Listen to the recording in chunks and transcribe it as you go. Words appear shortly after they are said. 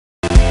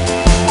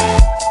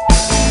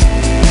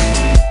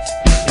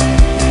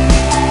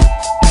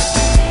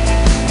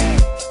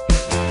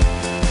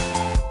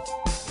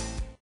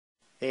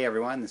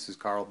everyone, this is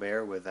Carl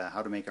Baer with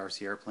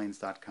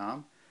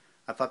howtomakercairplanes.com.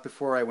 I thought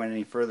before I went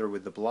any further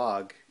with the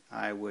blog,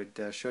 I would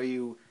show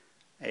you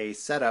a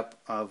setup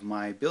of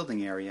my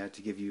building area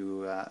to give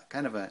you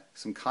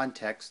some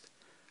context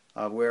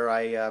of where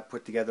I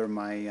put together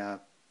my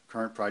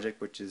current project,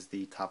 which is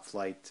the Top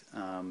Flight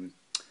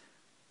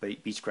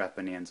Beechcraft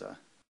Bonanza.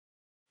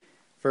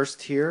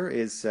 First here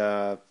is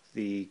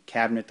the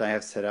cabinet I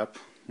have set up.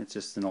 It's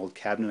just an old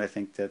cabinet I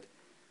think that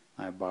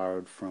I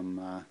borrowed from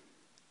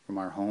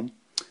our home,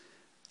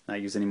 not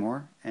used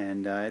anymore,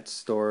 and it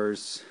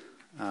stores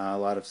a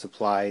lot of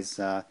supplies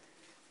that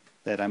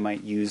I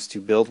might use to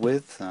build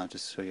with.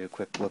 Just show you a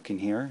quick look in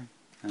here.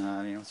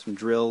 Some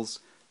drills,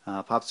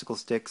 popsicle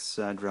sticks,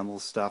 Dremel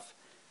stuff.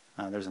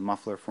 There's a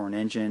muffler for an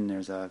engine.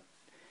 There's a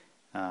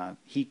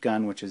heat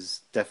gun, which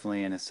is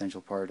definitely an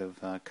essential part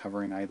of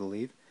covering, I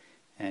believe,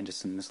 and just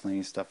some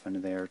miscellaneous stuff under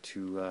there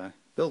to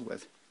build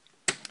with.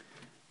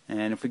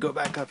 And if we go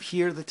back up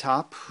here to the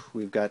top,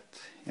 we've got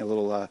a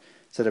little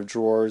set of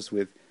drawers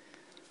with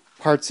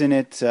parts in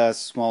it,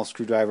 small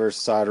screwdrivers,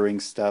 soldering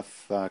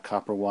stuff,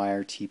 copper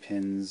wire,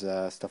 T-pins,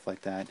 stuff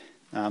like that.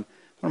 One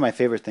of my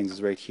favorite things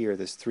is right here,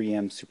 this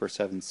 3M Super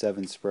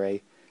 77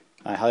 spray.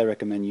 I highly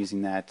recommend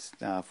using that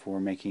for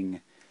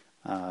making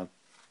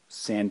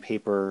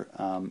sandpaper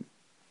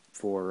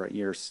for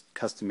your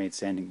custom-made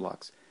sanding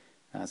blocks.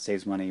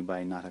 Saves money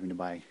by not having to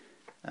buy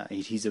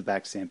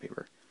adhesive-backed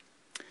sandpaper.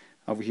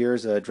 Over here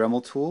is a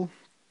Dremel tool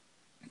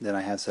that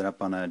I have set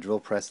up on a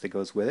drill press that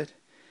goes with it.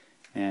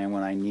 And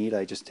when I need,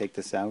 I just take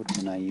this out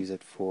and I use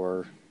it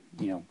for,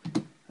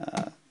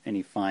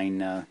 any fine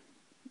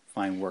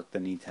work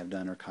that needs to have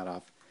done or cut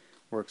off.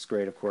 Works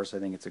great, of course. I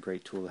think it's a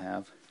great tool to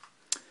have.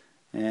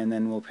 And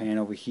then we'll pan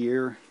over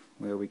here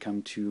where we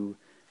come to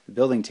the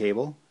building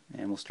table,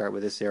 and we'll start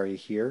with this area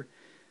here.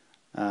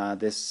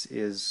 This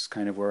is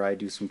kind of where I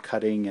do some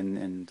cutting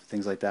and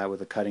things like that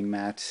with a cutting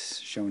mat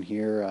shown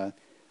here.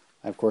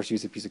 I of course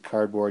use a piece of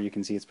cardboard. You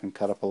can see it's been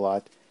cut up a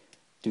lot.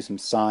 Do some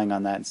sawing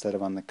on that instead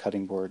of on the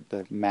cutting board,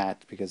 the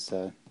mat, because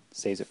it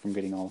saves it from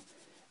getting all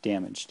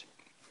damaged.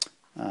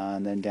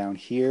 And then down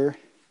here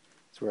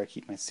is where I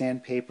keep my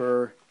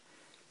sandpaper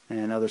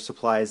and other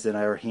supplies that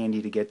are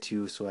handy to get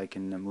to so I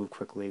can move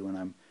quickly when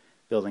I'm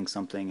building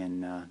something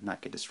and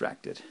not get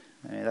distracted.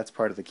 That's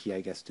part of the key,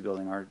 I guess, to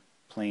building our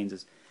planes,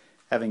 is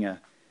having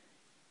a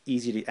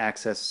easy to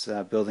access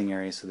building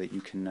area so that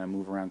you can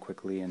move around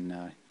quickly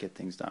and get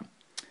things done.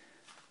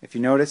 If you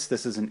notice,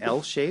 this is an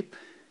L-shape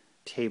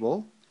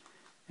table,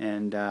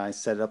 and I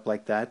set it up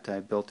like that. I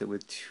built it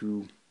with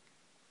two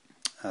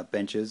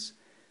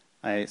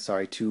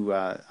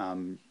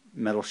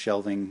metal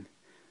shelving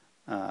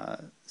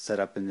set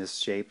up in this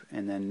shape,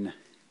 and then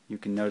you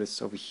can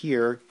notice over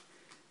here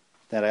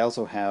that I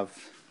also have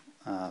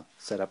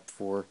set up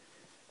for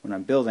when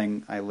I'm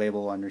building. I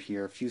label under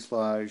here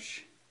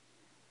fuselage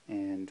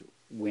and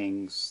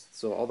wings,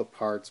 so all the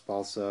parts,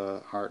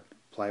 balsa,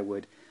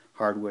 plywood,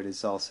 hardwood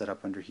is all set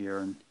up under here,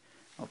 and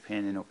I'll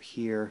pan in over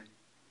here,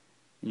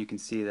 and you can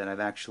see that I've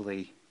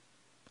actually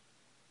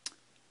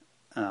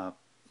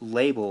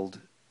labeled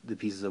the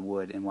pieces of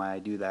wood. And why I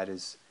do that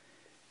is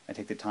I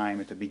take the time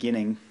at the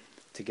beginning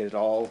to get it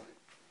all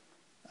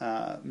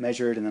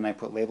measured, and then I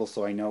put labels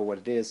so I know what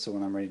it is, so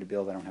when I'm ready to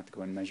build I don't have to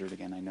go and measure it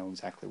again. I know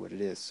exactly what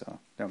it is, so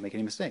I don't make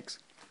any mistakes.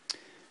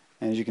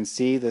 And as you can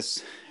see,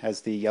 this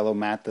has the yellow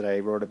mat that I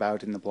wrote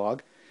about in the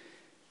blog,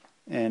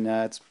 and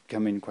it's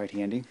come in quite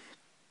handy.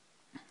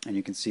 And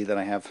you can see that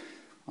I have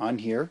on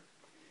here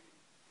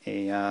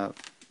about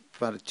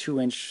a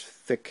 2-inch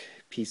thick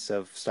piece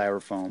of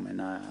styrofoam, and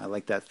I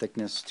like that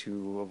thickness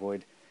to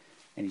avoid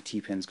any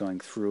T-pins going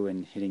through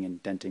and hitting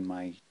and denting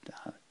my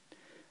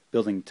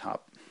building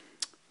top.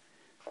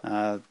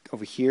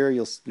 Over here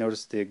you'll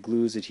notice the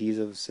glues,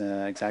 adhesives,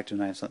 X-Acto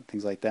knives,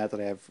 things like that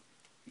I have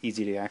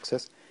easy to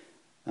access.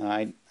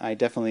 I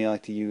definitely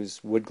like to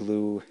use wood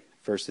glue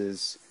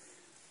versus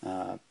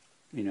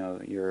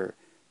your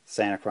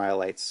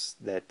cyanocryolites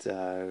that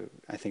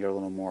I think are a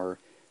little more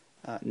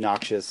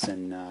noxious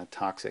and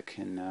toxic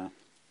and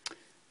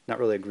not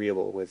really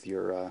agreeable with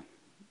your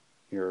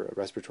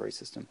respiratory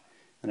system.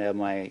 And I have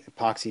my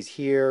epoxies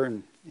here,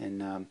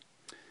 and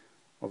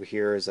over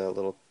here is a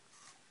little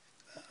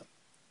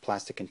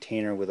plastic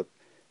container with a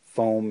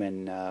foam,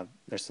 and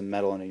there's some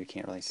metal in it you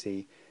can't really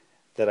see,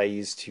 that I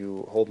use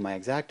to hold my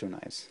X-Acto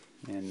knives.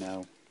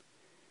 And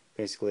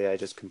basically I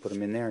just can put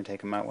them in there and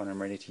take them out when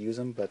I'm ready to use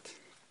them, but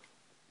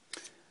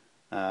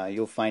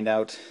you'll find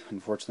out,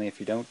 unfortunately, if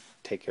you don't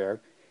take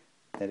care,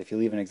 that if you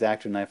leave an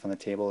X-Acto knife on the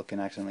table, it can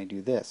accidentally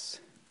do this.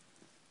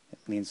 It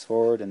leans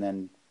forward and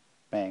then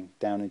bang,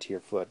 down into your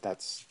foot.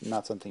 That's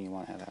not something you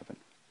want to have happen.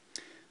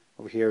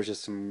 Over here is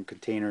just some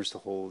containers to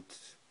hold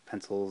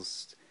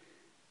pencils,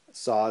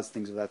 saws,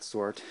 things of that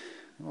sort.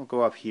 We'll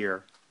go up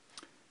here,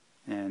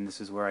 and this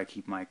is where I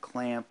keep my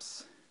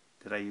clamps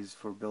that I use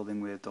for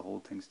building with to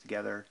hold things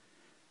together.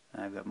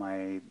 I've got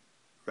my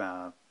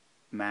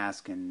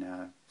mask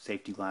and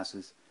safety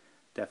glasses,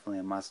 definitely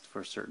a must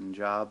for certain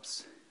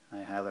jobs.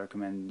 I highly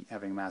recommend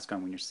having a mask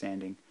on when you're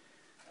sanding.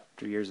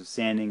 after years of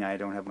sanding, I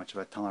don't have much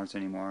of a tolerance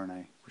anymore, and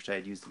I wish I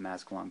had used the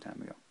mask a long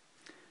time ago.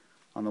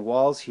 On the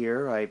walls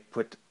here, I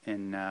put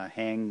and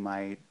hang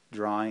my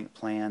drawing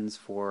plans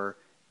for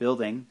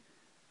building.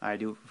 I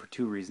do it for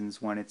two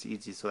reasons. One, it's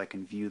easy so I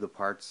can view the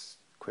parts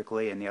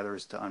quickly, and the other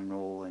is to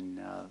unroll and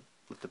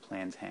let the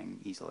plans hang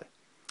easily.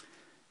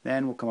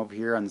 Then we'll come over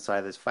here on the side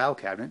of this file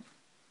cabinet,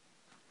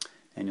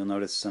 and you'll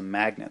notice some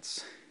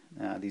magnets.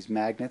 These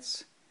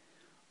magnets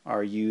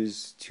are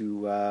used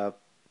to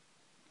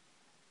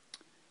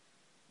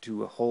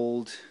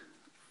hold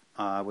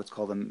what's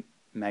called a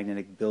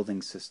magnetic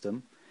building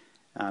system.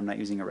 I'm not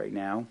using it right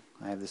now.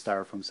 I have the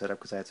styrofoam set up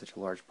because I had such a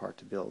large part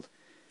to build.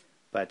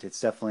 But it's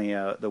definitely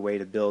the way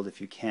to build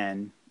if you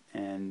can,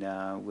 and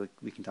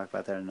we can talk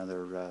about that in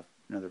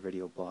another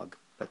video blog.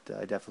 But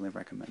I definitely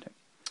recommend it.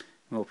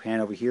 And we'll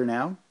pan over here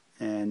now,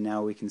 and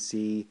now we can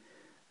see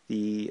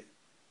the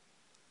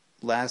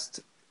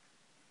last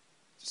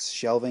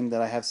shelving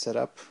that I have set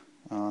up.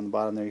 On the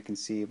bottom there you can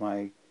see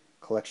my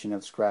collection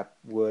of scrap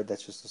wood.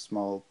 That's just a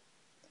small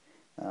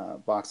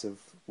box of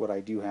what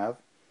I do have.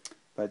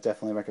 But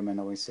definitely recommend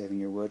always saving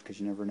your wood because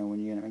you never know when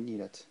you're going to need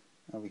it.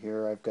 Over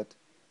here I've got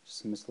just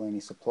some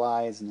miscellaneous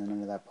supplies, and then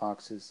under that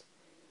box is,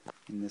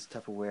 in this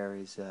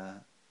Tupperware, is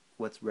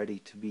what's ready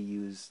to be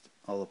used,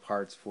 all the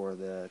parts for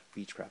the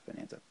Beechcraft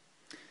Bonanza.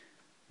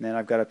 And then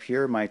I've got up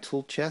here my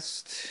tool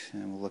chest,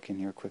 and we'll look in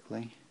here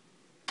quickly.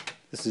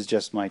 This is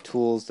just my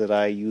tools that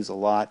I use a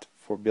lot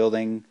for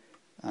building,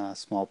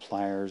 small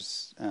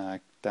pliers,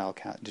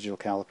 digital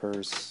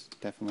calipers,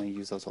 definitely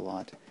use those a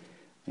lot.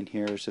 And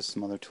here is just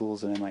some other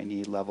tools that I might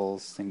need,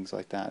 levels, things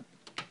like that.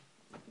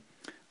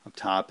 Up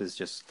top is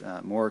just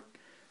more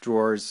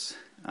drawers.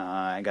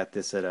 I got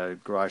this at a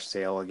garage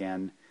sale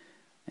again,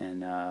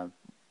 and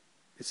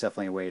it's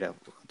definitely a way to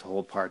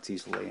hold parts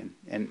easily.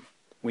 And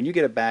when you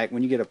get a bag,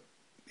 when you get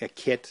a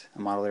kit, a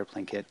model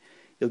airplane kit,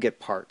 you'll get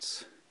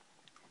parts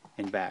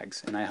in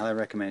bags, and I highly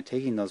recommend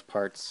taking those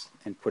parts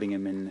and putting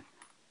them in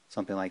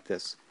something like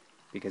this,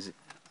 because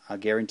I'll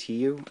guarantee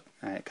you,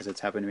 because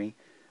it's happened to me,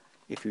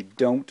 if you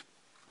don't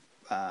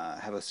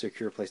have a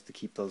secure place to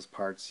keep those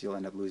parts, you'll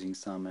end up losing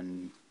some,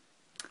 and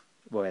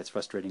boy, it's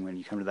frustrating when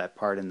you come to that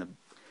part in the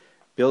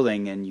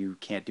building and you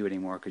can't do it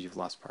anymore because you've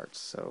lost parts.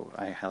 So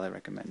I highly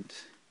recommend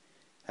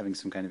having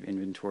some kind of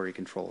inventory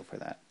control for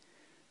that.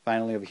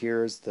 Finally, over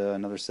here is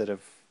another set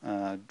of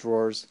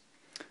drawers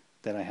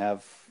that I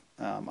have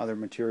other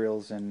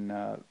materials and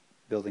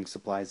building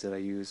supplies that I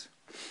use.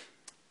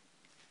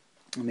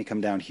 Let me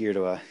come down here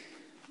to a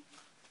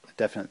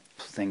definite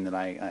thing that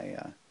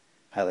I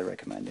highly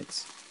recommend.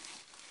 It's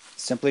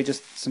simply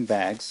just some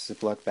bags,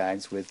 Ziploc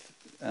bags with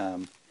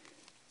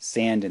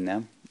sand in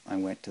them. I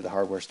went to the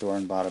hardware store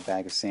and bought a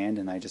bag of sand,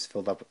 and I just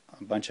filled up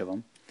a bunch of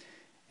them.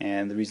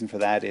 And the reason for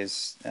that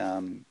is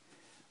when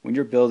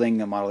you're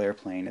building a model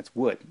airplane, it's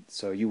wood,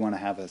 so you want to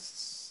have a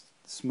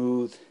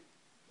smooth,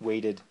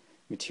 weighted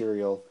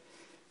material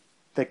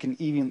that can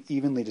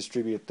evenly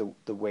distribute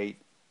the weight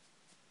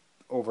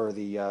over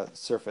the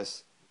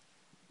surface,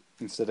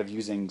 instead of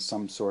using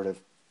some sort of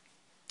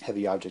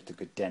heavy object that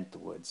could dent the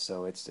wood.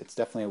 So it's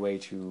definitely a way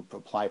to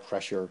apply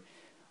pressure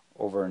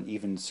over an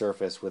even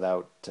surface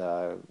without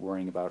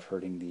worrying about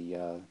hurting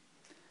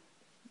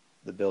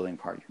the building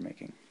part you're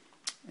making.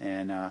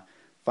 And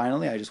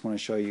finally, I just want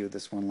to show you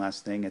this one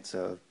last thing.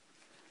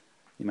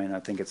 You might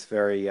not think it's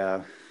very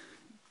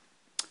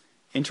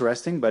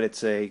interesting, but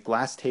it's a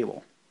glass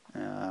table.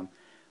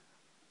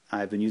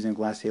 I've been using a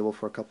glass table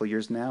for a couple of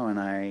years now, and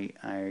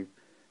I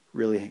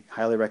really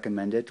highly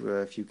recommend it.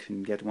 If you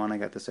can get one, I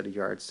got this at a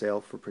yard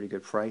sale for a pretty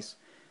good price.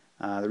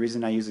 The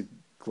reason I use a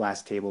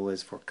glass table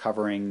is for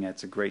covering.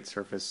 It's a great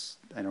surface.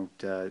 I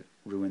don't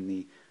ruin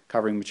the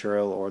covering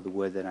material or the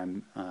wood that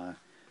I'm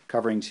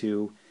covering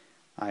to.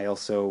 I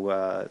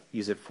also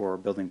use it for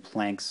building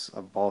planks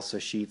of balsa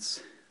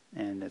sheets,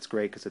 and it's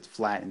great because it's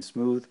flat and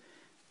smooth,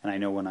 and I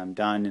know when I'm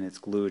done and it's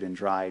glued and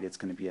dried, it's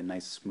going to be a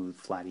nice, smooth,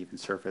 flat, even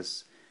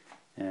surface,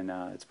 and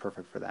it's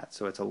perfect for that.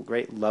 So it's a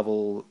great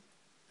level,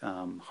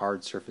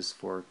 hard surface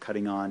for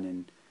cutting on,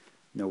 and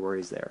no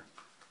worries there.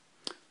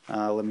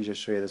 Let me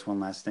just show you this one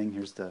last thing.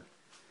 Here's the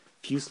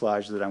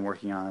fuselage that I'm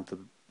working on at the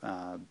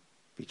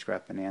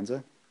Beechcraft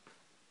Bonanza.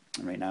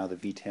 And right now the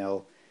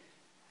V-tail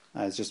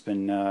has just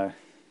been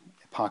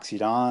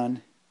epoxied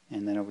on,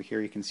 and then over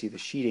here you can see the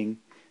sheeting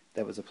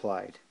that was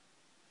applied.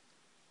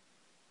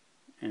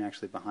 And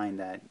actually behind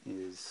that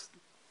is,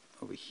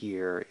 over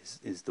here,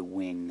 is the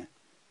wing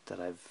that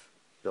I've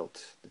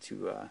built, the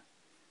two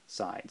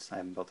sides. I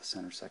haven't built the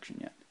center section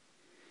yet.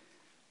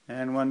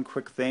 And one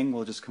quick thing,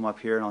 we'll just come up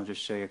here and I'll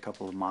just show you a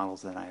couple of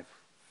models that I've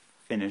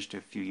finished a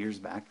few years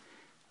back.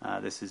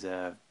 This is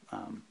a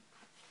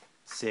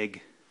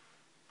SIG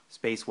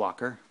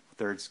Spacewalker,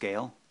 3rd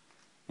scale,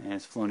 and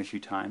it's flown a few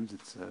times.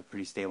 It's a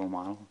pretty stable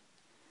model.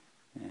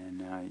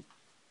 And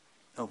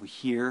over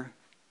here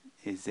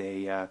is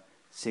a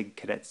SIG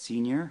Cadet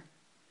Senior,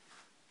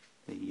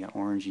 the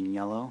orange and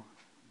yellow.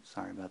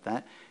 Sorry about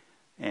that.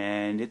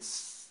 And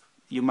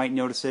you might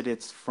notice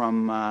it's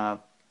from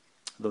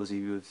those of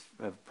you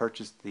who have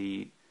purchased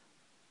the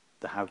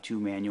the how-to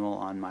manual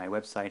on my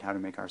website,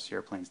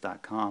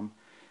 howtomakercairplanes.com.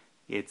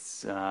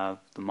 It's the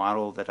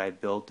model that I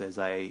built as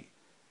I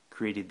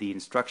created the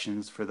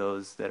instructions for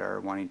those that are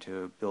wanting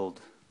to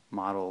build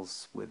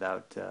models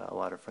without a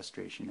lot of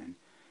frustration and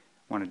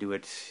want to do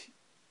it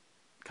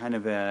kind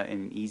of in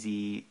an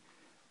easy,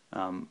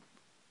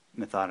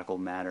 methodical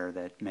manner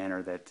that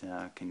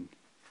can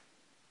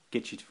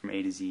get you from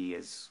A to Z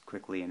as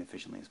quickly and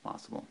efficiently as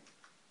possible.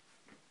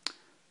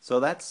 So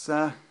that's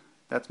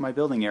my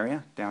building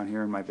area down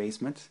here in my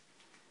basement,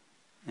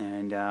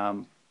 and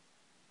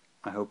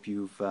I hope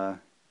you've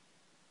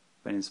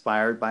been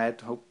inspired by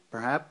it. Hope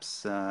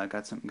perhaps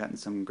gotten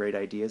some great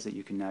ideas that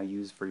you can now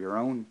use for your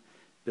own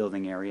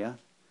building area.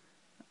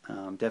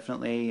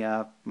 Definitely,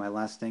 my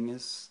last thing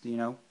is,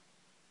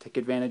 take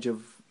advantage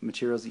of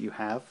materials that you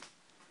have,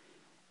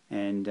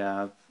 and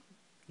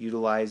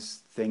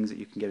utilize things that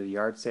you can get at a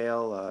yard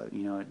sale.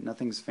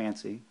 Nothing's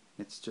fancy.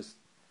 It's just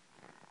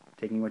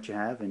taking what you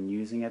have and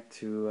using it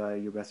to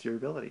your best of your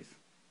abilities.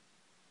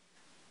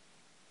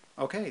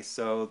 Okay,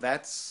 so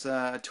that's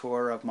a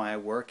tour of my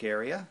work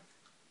area.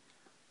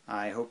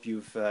 I hope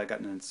you've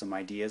gotten some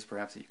ideas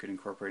perhaps that you could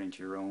incorporate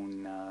into your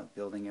own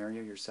building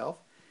area yourself.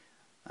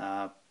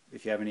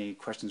 If you have any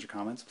questions or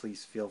comments,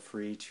 please feel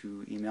free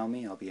to email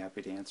me. I'll be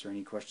happy to answer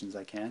any questions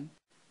I can.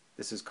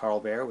 This is Carl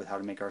Baer with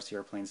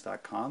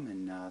howtomakercairplanes.com,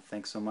 and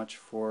thanks so much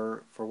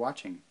for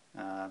watching.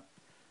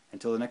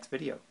 Until the next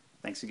video.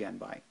 Thanks again.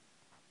 Bye.